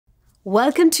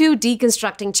Welcome to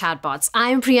Deconstructing Chatbots.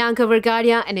 I'm Priyanka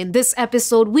Vergadia, and in this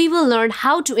episode, we will learn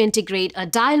how to integrate a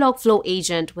Dialogflow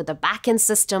agent with a backend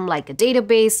system like a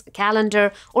database, a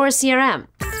calendar, or a CRM.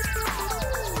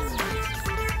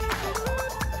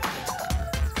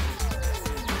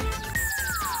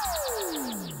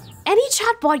 Any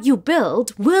chatbot you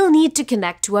build will need to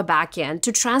connect to a backend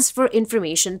to transfer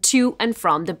information to and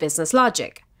from the business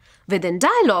logic. Within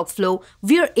Dialogflow,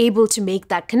 we are able to make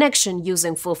that connection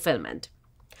using fulfillment.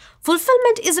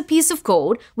 Fulfillment is a piece of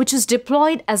code which is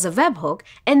deployed as a webhook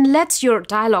and lets your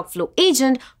Dialogflow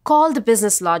agent call the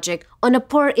business logic on a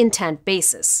per intent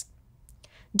basis.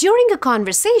 During a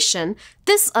conversation,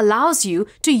 this allows you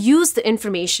to use the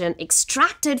information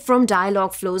extracted from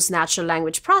Dialogflow's natural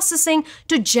language processing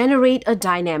to generate a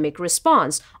dynamic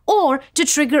response or to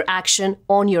trigger action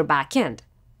on your backend.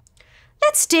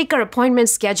 Let's take our appointment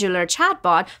scheduler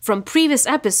chatbot from previous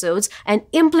episodes and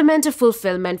implement a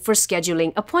fulfillment for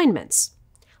scheduling appointments.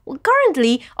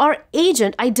 Currently, our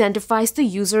agent identifies the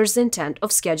user's intent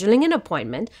of scheduling an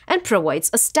appointment and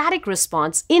provides a static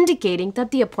response indicating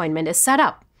that the appointment is set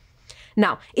up.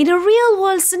 Now, in a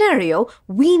real-world scenario,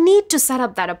 we need to set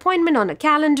up that appointment on a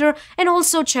calendar and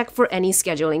also check for any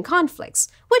scheduling conflicts,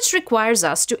 which requires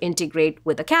us to integrate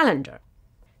with a calendar.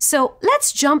 So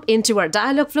let's jump into our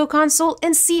Dialogflow console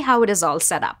and see how it is all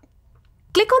set up.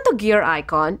 Click on the gear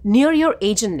icon near your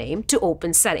agent name to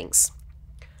open settings.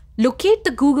 Locate the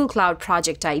Google Cloud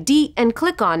Project ID and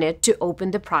click on it to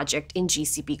open the project in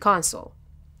GCP console.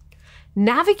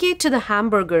 Navigate to the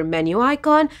hamburger menu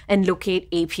icon and locate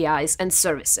APIs and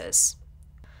services.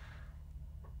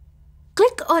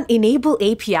 Click on Enable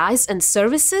APIs and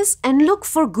Services and look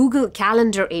for Google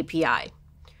Calendar API.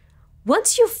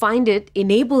 Once you find it,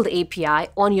 enable the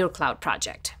API on your cloud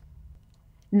project.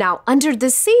 Now, under the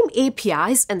same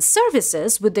APIs and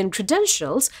services within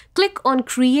Credentials, click on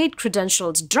Create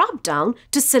Credentials dropdown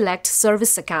to select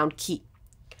Service Account Key.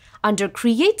 Under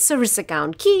Create Service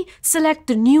Account Key, select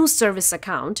the new service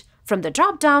account from the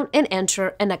dropdown and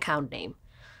enter an account name.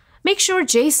 Make sure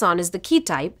JSON is the key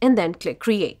type and then click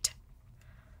Create.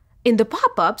 In the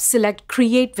pop-up, select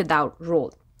Create Without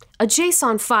Role. A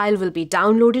JSON file will be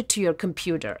downloaded to your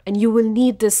computer and you will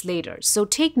need this later, so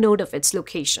take note of its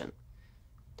location.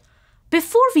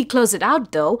 Before we close it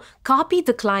out though, copy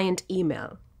the client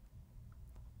email.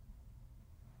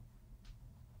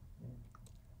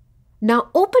 Now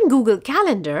open Google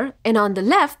Calendar and on the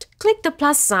left, click the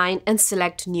plus sign and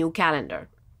select New Calendar.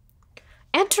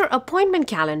 Enter Appointment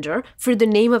Calendar for the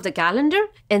name of the calendar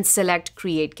and select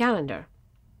Create Calendar.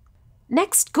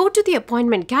 Next, go to the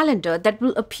appointment calendar that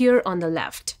will appear on the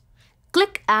left.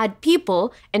 Click Add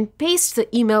People and paste the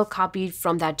email copied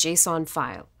from that JSON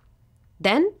file.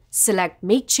 Then, select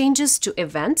Make Changes to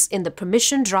Events in the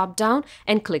Permission dropdown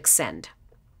and click Send.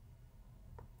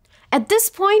 At this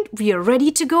point, we are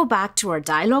ready to go back to our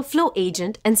Dialogflow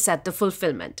agent and set the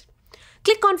fulfillment.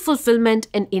 Click on Fulfillment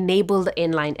and enable the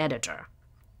inline editor.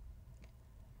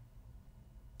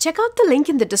 Check out the link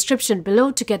in the description below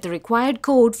to get the required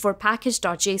code for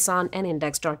package.json and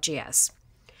index.js.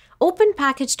 Open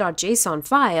package.json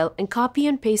file and copy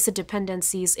and paste the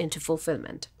dependencies into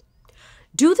fulfillment.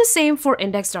 Do the same for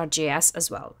index.js as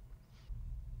well.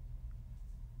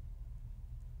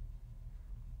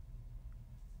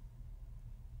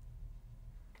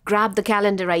 Grab the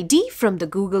calendar ID from the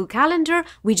Google Calendar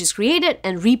we just created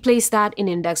and replace that in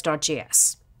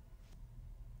index.js.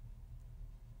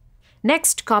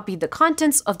 Next, copy the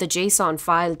contents of the JSON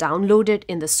file downloaded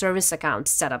in the Service Account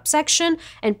Setup section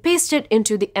and paste it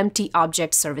into the empty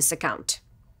object service account.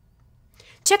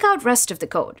 Check out rest of the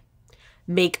code.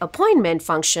 Make Appointment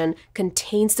function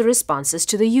contains the responses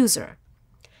to the user.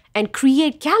 And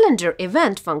Create Calendar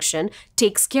Event function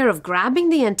takes care of grabbing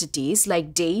the entities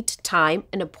like date, time,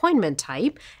 and appointment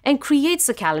type and creates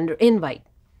a calendar invite.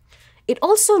 It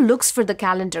also looks for the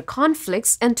calendar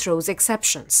conflicts and throws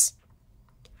exceptions.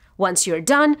 Once you're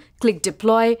done, click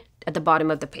Deploy at the bottom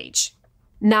of the page.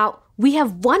 Now, we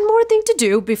have one more thing to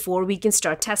do before we can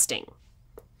start testing.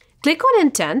 Click on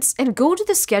Intents and go to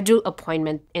the Schedule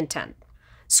Appointment intent.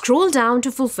 Scroll down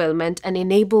to Fulfillment and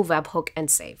enable Webhook and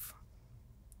save.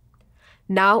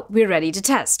 Now we're ready to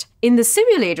test. In the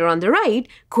simulator on the right,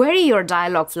 query your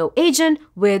Dialogflow agent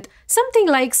with something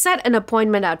like set an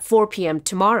appointment at 4 p.m.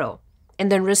 tomorrow,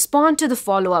 and then respond to the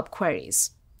follow-up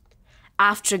queries.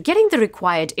 After getting the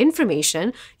required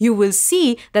information, you will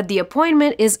see that the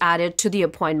appointment is added to the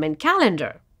appointment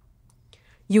calendar.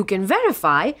 You can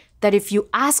verify that if you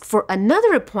ask for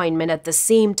another appointment at the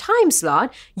same time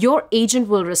slot, your agent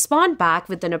will respond back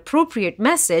with an appropriate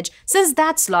message since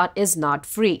that slot is not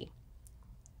free.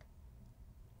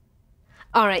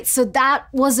 All right, so that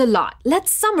was a lot.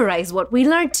 Let's summarize what we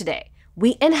learned today.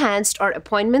 We enhanced our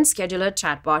appointment scheduler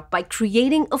chatbot by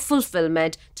creating a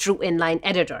fulfillment through inline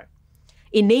editor,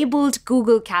 enabled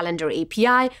Google Calendar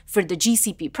API for the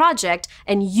GCP project,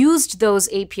 and used those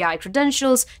API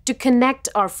credentials to connect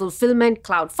our fulfillment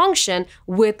cloud function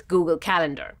with Google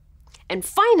Calendar. And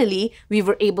finally, we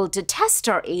were able to test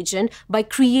our agent by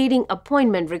creating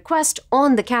appointment request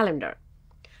on the calendar.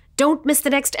 Don't miss the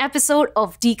next episode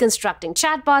of Deconstructing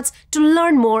Chatbots to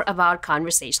learn more about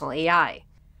conversational AI.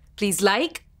 Please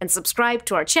like and subscribe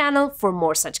to our channel for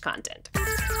more such content.